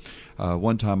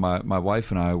 One time, my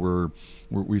wife and I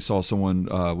we saw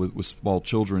someone with small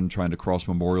children trying to cross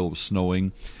Memorial. It was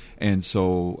snowing. And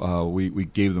so we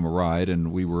gave them a ride,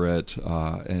 and we were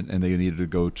and they needed to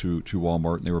go to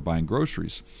Walmart, and they were buying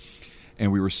groceries.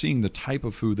 And we were seeing the type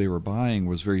of food they were buying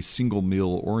was very single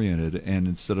meal oriented, and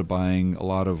instead of buying a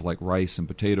lot of like rice and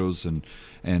potatoes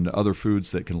and other foods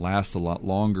that can last a lot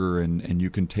longer and you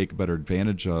can take better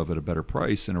advantage of at a better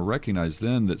price, and I recognized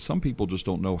then that some people just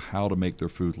don't know how to make their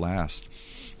food last.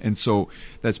 And so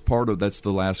that's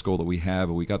the last goal that we have,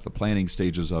 and we got the planning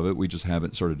stages of it. We just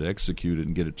haven't started to execute it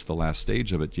and get it to the last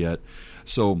stage of it yet.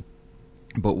 So,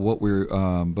 but what we're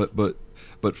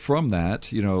but from that,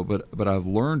 but I've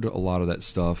learned a lot of that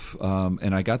stuff,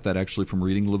 and I got that actually from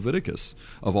reading Leviticus,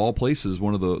 of all places.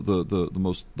 One of the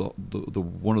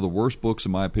one of the worst books,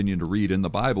 in my opinion, to read in the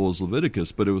Bible is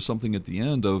Leviticus. But it was something at the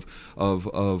end of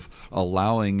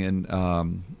allowing and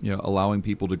allowing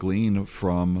people to glean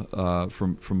from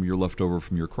your leftover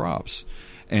from your crops.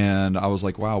 And I was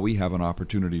like, wow, we have an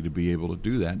opportunity to be able to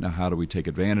do that. Now, how do we take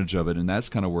advantage of it? And that's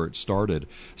kind of where it started.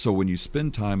 So when you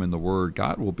spend time in the Word,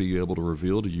 God will be able to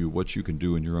reveal to you what you can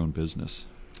do in your own business.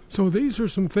 So these are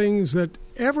some things that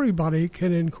everybody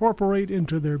can incorporate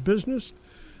into their business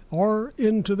or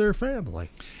into their family.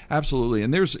 Absolutely.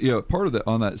 And there's part of that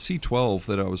on that C12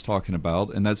 that I was talking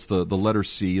about, and that's the letter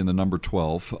C and the number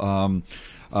 12.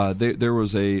 There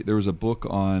was a book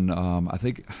on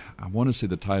I want to say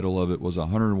the title of it was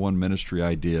 101 Ministry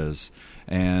Ideas,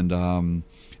 and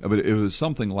but it was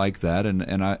something like that,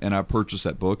 and I purchased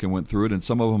that book and went through it, and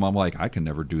some of them I'm like, I can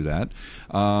never do that,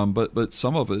 but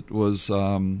some of it was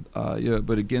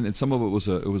but again, and some of it was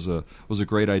a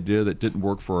great idea that didn't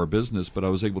work for our business, but I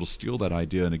was able to steal that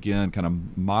idea and again kind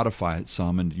of modify it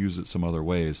some and use it some other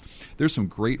ways. There's some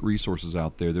great resources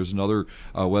out there. There's another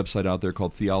website out there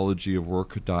called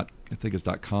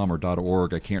theologyofwork.com or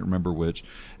 .org. I can't remember which,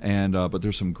 and but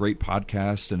there's some great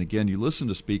podcasts. And again, you listen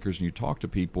to speakers and you talk to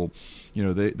people.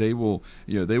 They will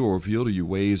reveal to you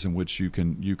ways in which you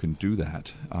can do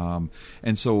that.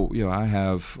 And so I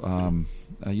have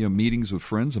meetings with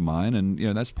friends of mine,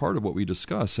 and that's part of what we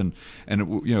discuss. And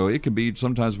it can be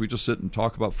sometimes we just sit and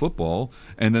talk about football,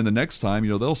 and then the next time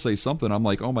they'll say something. I'm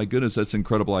like, oh my goodness, that's an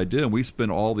incredible idea. And we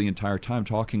spend all the entire time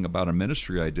talking about a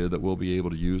ministry idea that we'll be able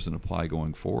to use and apply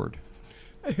going forward.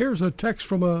 Here's a text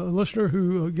from a listener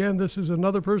who, again, this is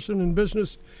another person in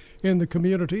business in the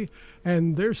community,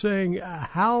 and they're saying,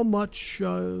 how much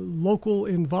local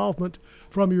involvement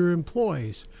from your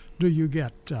employees do you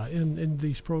get in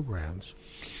these programs?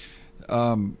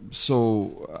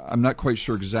 So I'm not quite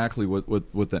sure exactly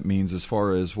what that means as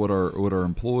far as what our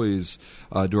employees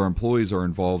do. Our employees are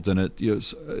involved in it.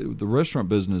 Yes, the restaurant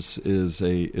business is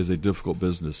a difficult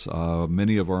business.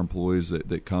 Many of our employees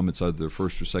that come, it's either their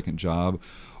first or second job,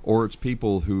 or it's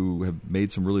people who have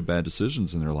made some really bad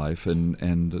decisions in their life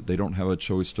and they don't have a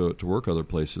choice to work other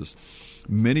places.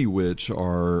 Many which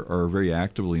are very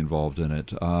actively involved in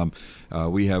it.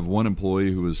 We have one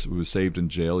employee who was saved in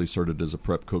jail. He started as a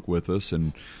prep cook with us,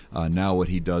 and now what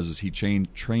he does is he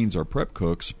trains our prep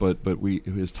cooks. But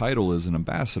his title is an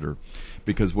ambassador,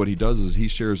 because what he does is he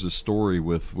shares his story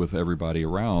with everybody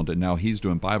around, and now he's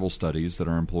doing Bible studies that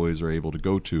our employees are able to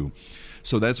go to.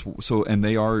 And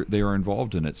they are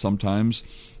involved in it. Sometimes,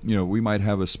 we might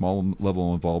have a small level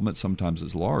of involvement. Sometimes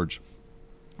it's large.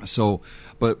 So,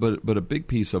 but a big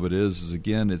piece of it is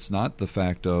again, it's not the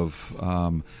fact of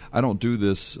I don't do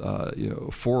this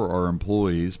for our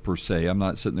employees per se. I'm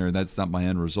not sitting there, and that's not my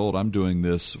end result. I'm doing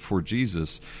this for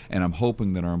Jesus, and I'm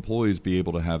hoping that our employees be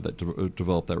able to have that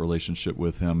develop that relationship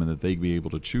with Him, and that they be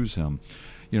able to choose Him.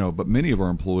 But many of our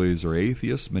employees are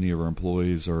atheists. Many of our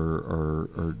employees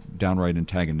are downright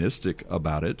antagonistic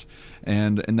about it,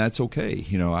 and that's okay.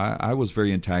 I was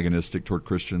very antagonistic toward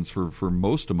Christians for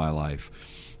most of my life.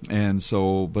 And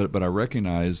so, but I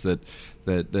recognize that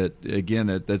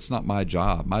again, that's not my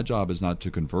job. My job is not to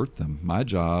convert them. My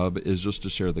job is just to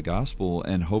share the gospel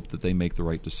and hope that they make the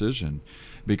right decision,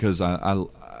 because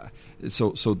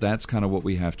so that's kind of what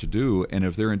we have to do. And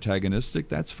if they're antagonistic,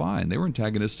 that's fine. They were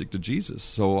antagonistic to Jesus,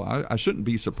 so I shouldn't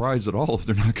be surprised at all if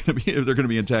they're going to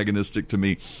be antagonistic to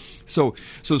me. So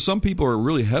some people are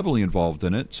really heavily involved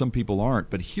in it. Some people aren't.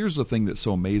 But here's the thing that's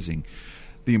so amazing.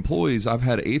 The employees, I've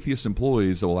had atheist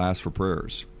employees that will ask for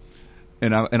prayers,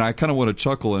 and I kind of want to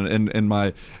chuckle, and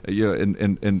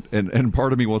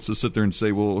part of me wants to sit there and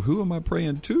say, well, who am I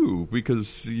praying to?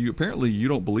 Because apparently you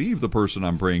don't believe the person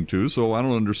I'm praying to, so I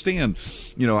don't understand.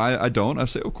 I don't. I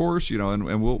say, of course,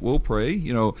 and we'll pray.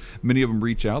 Many of them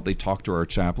reach out. They talk to our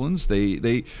chaplains.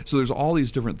 They so there's all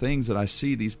these different things that I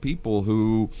see these people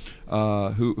who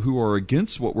are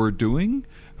against what we're doing,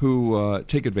 who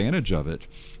take advantage of it.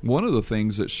 One of the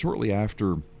things that shortly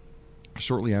after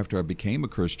I became a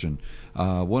Christian,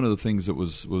 one of the things that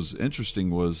was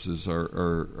interesting was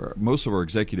our most of our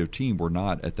executive team were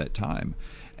not at that time,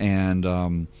 and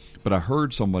but I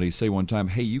heard somebody say one time,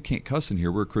 "Hey, you can't cuss in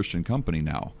here. We're a Christian company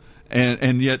now,"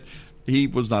 and yet he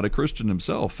was not a Christian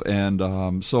himself,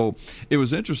 and so it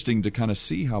was interesting to kind of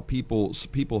see how people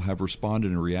have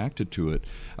responded and reacted to it.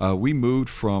 We moved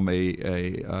from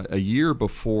a year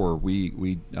before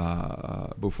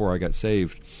before I got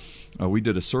saved. We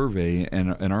did a survey,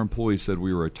 and our employees said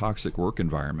we were a toxic work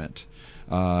environment.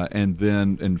 And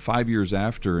then, and 5 years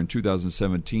after, in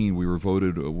 2017, we were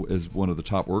voted as one of the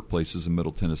top workplaces in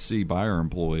Middle Tennessee by our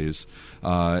employees.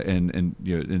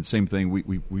 And same thing,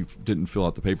 we didn't fill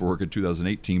out the paperwork in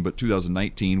 2018, but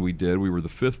 2019 we did. We were the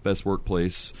 5th best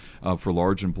workplace for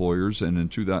large employers, and in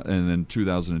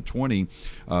 2020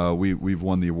 we've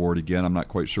won the award again. I'm not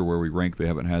quite sure where we rank. They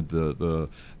haven't had the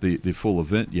full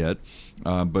event yet,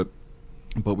 but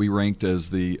we ranked as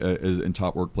in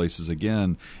top workplaces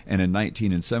again. And in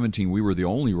 19 and 17, we were the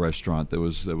only restaurant that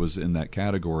was in that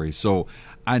category. So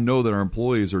I know that our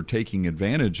employees are taking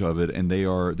advantage of it, and they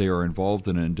are involved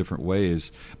in it in different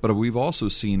ways. But we've also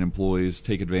seen employees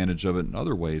take advantage of it in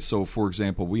other ways. So, for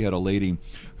example, we had a lady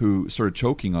who started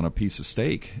choking on a piece of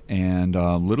steak and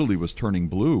literally was turning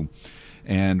blue.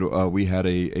 And we had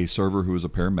a server who was a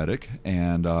paramedic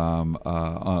and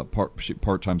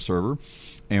part-time server,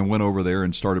 and went over there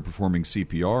and started performing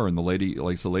CPR. And the lady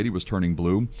was turning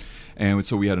blue, and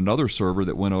so we had another server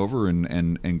that went over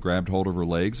and grabbed hold of her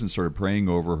legs and started praying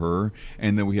over her.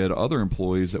 And then we had other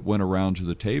employees that went around to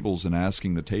the tables and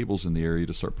asking the tables in the area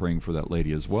to start praying for that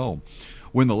lady as well.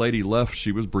 When the lady left,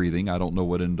 she was breathing. I don't know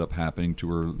what ended up happening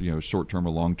to her, short term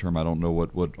or long term. I don't know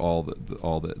what all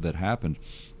that happened.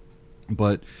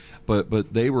 But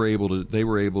they were able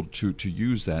to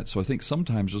use that. So I think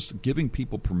sometimes just giving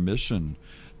people permission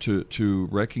to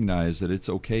recognize that it's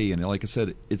okay, and like I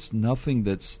said, it's nothing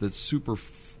that's super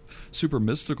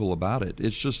mystical about it.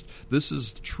 It's just, this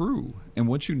is true, and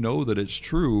once you know that it's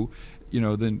true,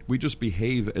 then we just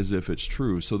behave as if it's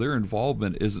true. So their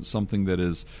involvement isn't something that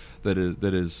is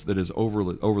over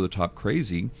the top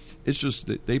crazy. It's just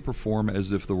that they perform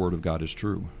as if the Word of God is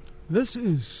true. This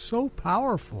is so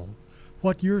powerful,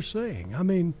 what you're saying. I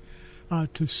mean,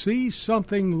 to see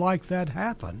something like that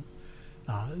happen,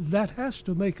 that has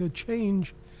to make a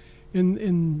change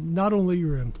in not only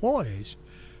your employees,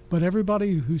 but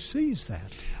everybody who sees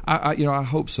that. I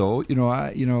hope so.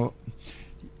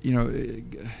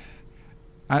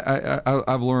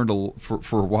 I've learned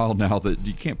for a while now that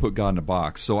you can't put God in a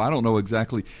box. So I don't know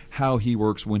exactly how He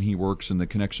works, when He works, and the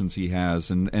connections He has.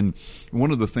 And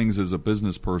one of the things as a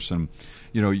business person,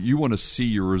 you want to see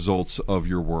your results of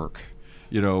your work.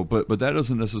 But that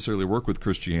doesn't necessarily work with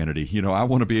Christianity. I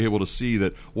want to be able to see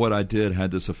that what I did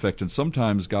had this effect. And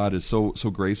sometimes God is so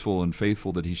graceful and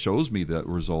faithful that He shows me that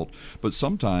result. But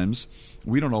sometimes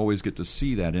we don't always get to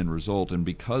see that end result. And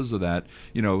because of that,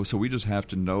 so we just have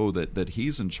to know that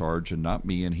He's in charge and not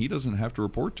me, and He doesn't have to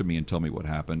report to me and tell me what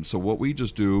happened. So what we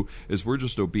just do is we're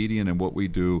just obedient in what we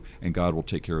do, and God will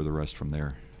take care of the rest from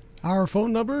there. Our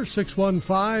phone number,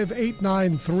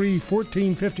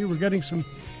 615-893-1450. We're getting some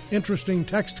interesting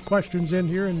text questions in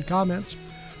here and comments.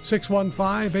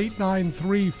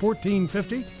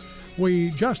 615-893-1450.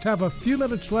 We just have a few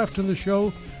minutes left in the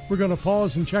show. We're going to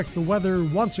pause and check the weather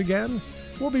once again.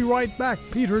 We'll be right back.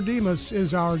 Peter Demas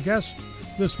is our guest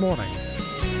this morning.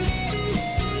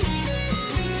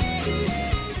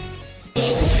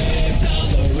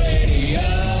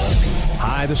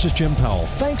 Hi, this is Jim Powell.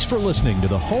 Thanks for listening to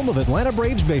the home of Atlanta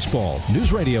Braves baseball,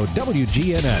 News Radio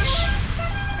WGNS.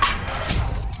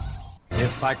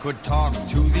 If I could talk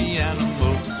to the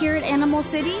animals. Here at Animal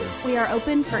City, we are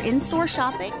open for in-store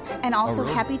shopping and also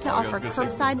happy to offer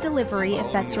curbside delivery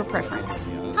if that's your preference.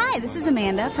 Hi, this is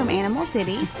Amanda from Animal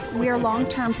City. We are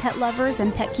long-term pet lovers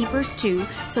and pet keepers too,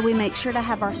 so we make sure to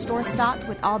have our store stocked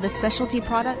with all the specialty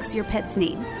products your pets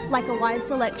need, like a wide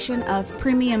selection of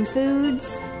premium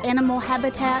foods, animal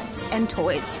habitats, and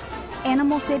toys.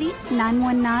 Animal City,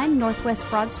 919 Northwest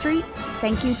Broad Street.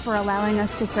 Thank you for allowing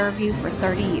us to serve you for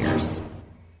 30 years.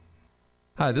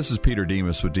 Hi, this is Peter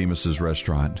Demas with Demas's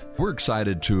Restaurant. We're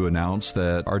excited to announce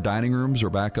that our dining rooms are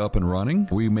back up and running.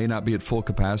 We may not be at full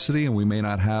capacity, and we may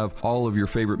not have all of your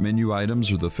favorite menu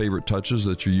items or the favorite touches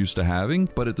that you're used to having,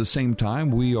 but at the same time,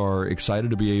 we are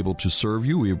excited to be able to serve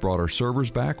you. We have brought our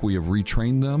servers back. We have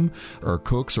retrained them. Our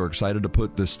cooks are excited to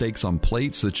put the steaks on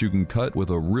plates that you can cut with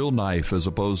a real knife as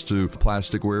opposed to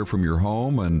plasticware from your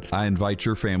home, and I invite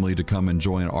your family to come and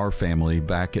join our family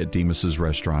back at Demas's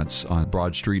Restaurants on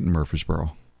Broad Street in Murfreesboro.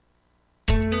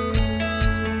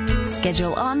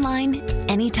 Schedule online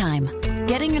anytime.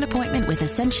 Getting an appointment with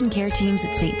Ascension Care Teams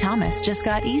at St. Thomas just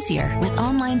got easier with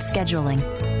online scheduling.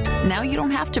 Now you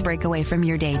don't have to break away from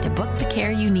your day to book the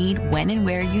care you need when and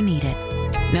where you need it.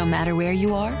 No matter where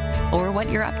you are or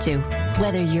what you're up to,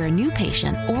 whether you're a new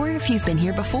patient or if you've been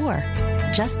here before,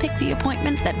 just pick the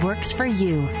appointment that works for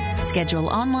you. Schedule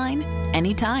online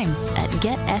anytime at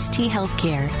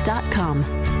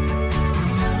GetSTHealthcare.com.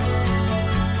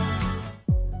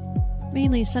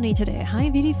 Mainly sunny today, high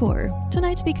of 84.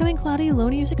 Tonight's becoming cloudy, low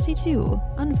near 62.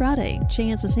 On Friday,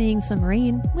 chance of seeing some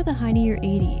rain with a high near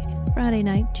 80. Friday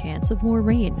night, chance of more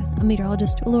rain. I'm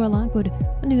meteorologist Laura Lockwood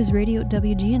on News Radio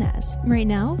WGNS. Right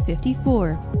now,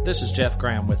 54. This is Jeff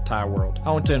Graham with Tire World.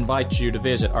 I want to invite you to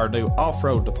visit our new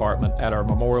off-road department at our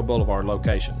Memorial Boulevard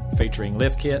location, featuring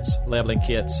lift kits, leveling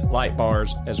kits, light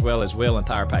bars, as well as wheel and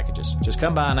tire packages. Just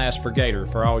come by and ask for Gator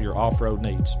for all your off-road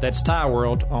needs. That's Tire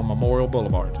World on Memorial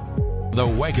Boulevard. The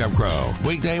Wake Up Crew,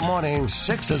 weekday mornings,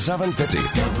 6 to 7:50.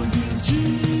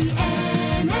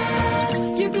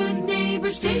 WGNS, your good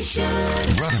neighbor station.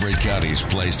 Rutherford County's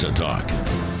place to talk.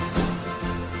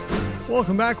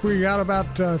 Welcome back. We got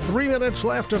about 3 minutes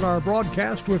left in our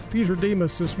broadcast with Peter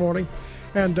Demas this morning.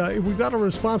 And we got a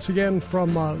response again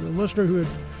from a listener who had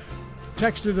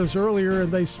texted us earlier,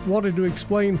 and they wanted to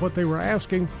explain what they were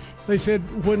asking. They said,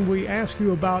 when we ask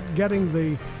you about getting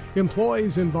the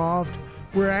employees involved,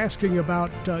 we're asking about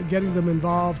getting them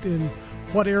involved in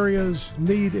what areas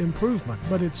need improvement.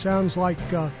 But it sounds like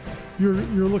you're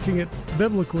looking at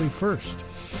biblically first.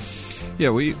 Yeah,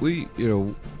 we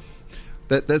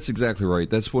that's exactly right.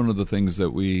 That's one of the things that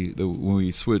when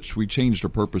we switched, we changed our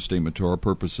purpose statement to our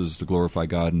purpose is to glorify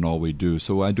God in all we do.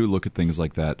 So I do look at things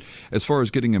like that. As far as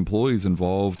getting employees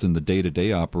involved in the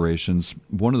day-to-day operations,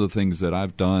 one of the things that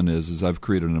I've done is I've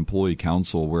created an employee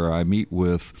council where I meet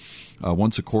with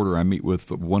once a quarter. I meet with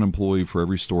one employee for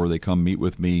every store. They come meet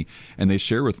with me, and they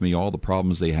share with me all the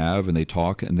problems they have, and they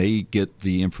talk, and they get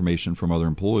the information from other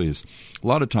employees. A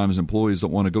lot of times employees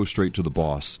don't want to go straight to the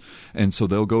boss, and so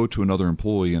they'll go to another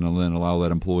employee and then allow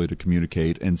that employee to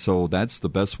communicate. And so that's the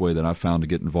best way that I've found to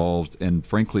get involved. And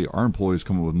frankly, our employees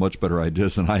come up with much better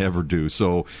ideas than I ever do.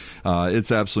 So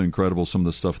it's absolutely incredible, some of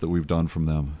the stuff that we've done from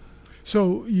them.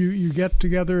 So you get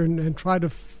together and try to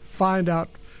find out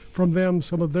from them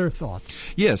some of their thoughts.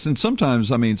 Yes, and sometimes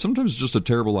it's just a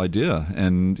terrible idea,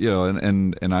 and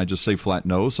and I just say flat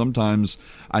no. Sometimes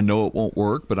I know it won't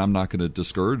work, but I'm not going to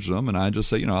discourage them, and I just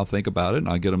say, I'll think about it, and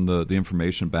I get them the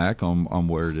information back on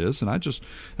where it is, and I'm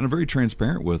very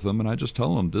transparent with them, and I just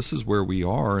tell them this is where we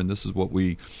are, and this is what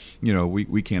we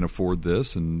can't afford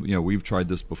this, and we've tried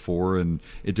this before, and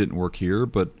it didn't work here,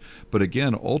 but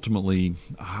again, ultimately,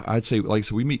 I'd say, like I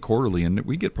said, we meet quarterly, and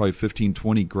we get probably 15,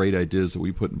 20 great ideas that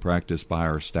we put in practice by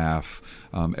our staff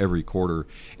every quarter.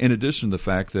 In addition to the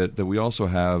fact that we also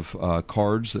have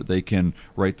cards that they can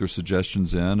write their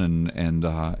suggestions in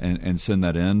and send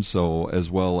that in. So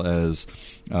as well as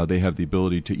they have the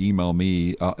ability to email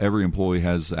me. Every employee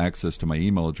has access to my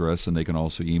email address, and they can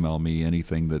also email me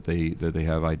anything that they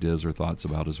have ideas or thoughts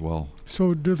about as well.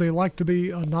 So do they like to be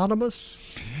anonymous?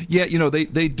 Yeah,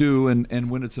 they do,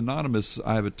 and when it's anonymous,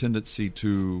 I have a tendency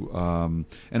to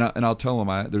and I'll tell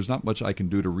them there's not much I can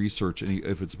do to research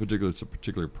if it's a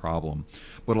particular problem.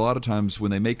 But a lot of times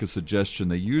when they make a suggestion,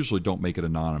 they usually don't make it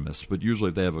anonymous. But usually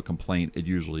if they have a complaint, it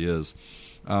usually is.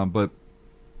 But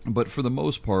for the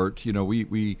most part, we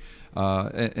look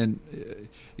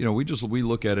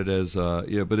at it as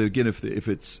But again, if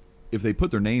they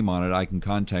put their name on it, I can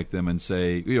contact them and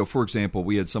say, for example,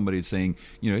 we had somebody saying,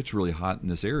 it's really hot in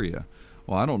this area.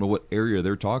 Well, I don't know what area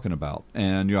they're talking about.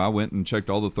 And, I went and checked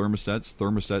all the thermostats.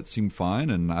 Thermostats seemed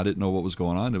fine, and I didn't know what was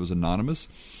going on. It was anonymous.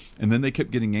 And then they kept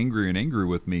getting angry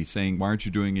with me, saying, why aren't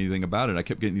you doing anything about it? I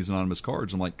kept getting these anonymous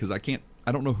cards. I'm like, because I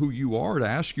don't know who you are to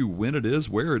ask you when it is,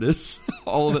 where it is,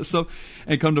 all of that stuff.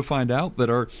 And come to find out that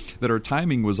our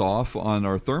timing was off on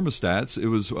our thermostats. It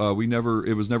was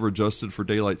it was never adjusted for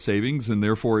daylight savings, and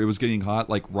therefore it was getting hot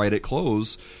like right at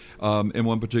close in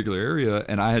one particular area,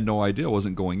 and I had no idea. I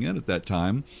wasn't going in at that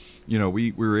time.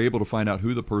 We were able to find out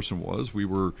who the person was. We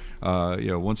were,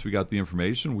 once we got the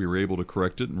information, we were able to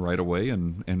correct it and right away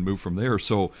and move from there.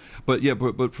 So, but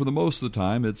for the most of the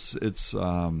time, it's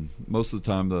most of the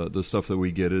time the stuff that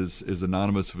we get is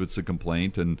anonymous if it's a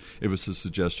complaint, and if it's a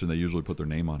suggestion, they usually put their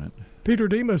name on it. Peter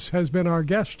Demas has been our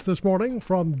guest this morning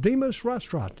from Demas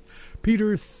Restaurant.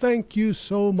 Peter, thank you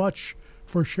so much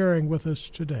for sharing with us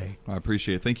today. I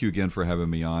appreciate it. Thank you again for having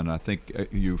me on. I thank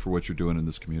you for what you're doing in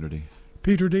this community.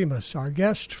 Peter Demas, our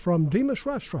guest from Demas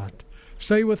Restaurant.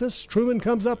 Stay with us. Truman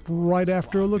comes up right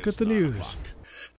after a look at the news.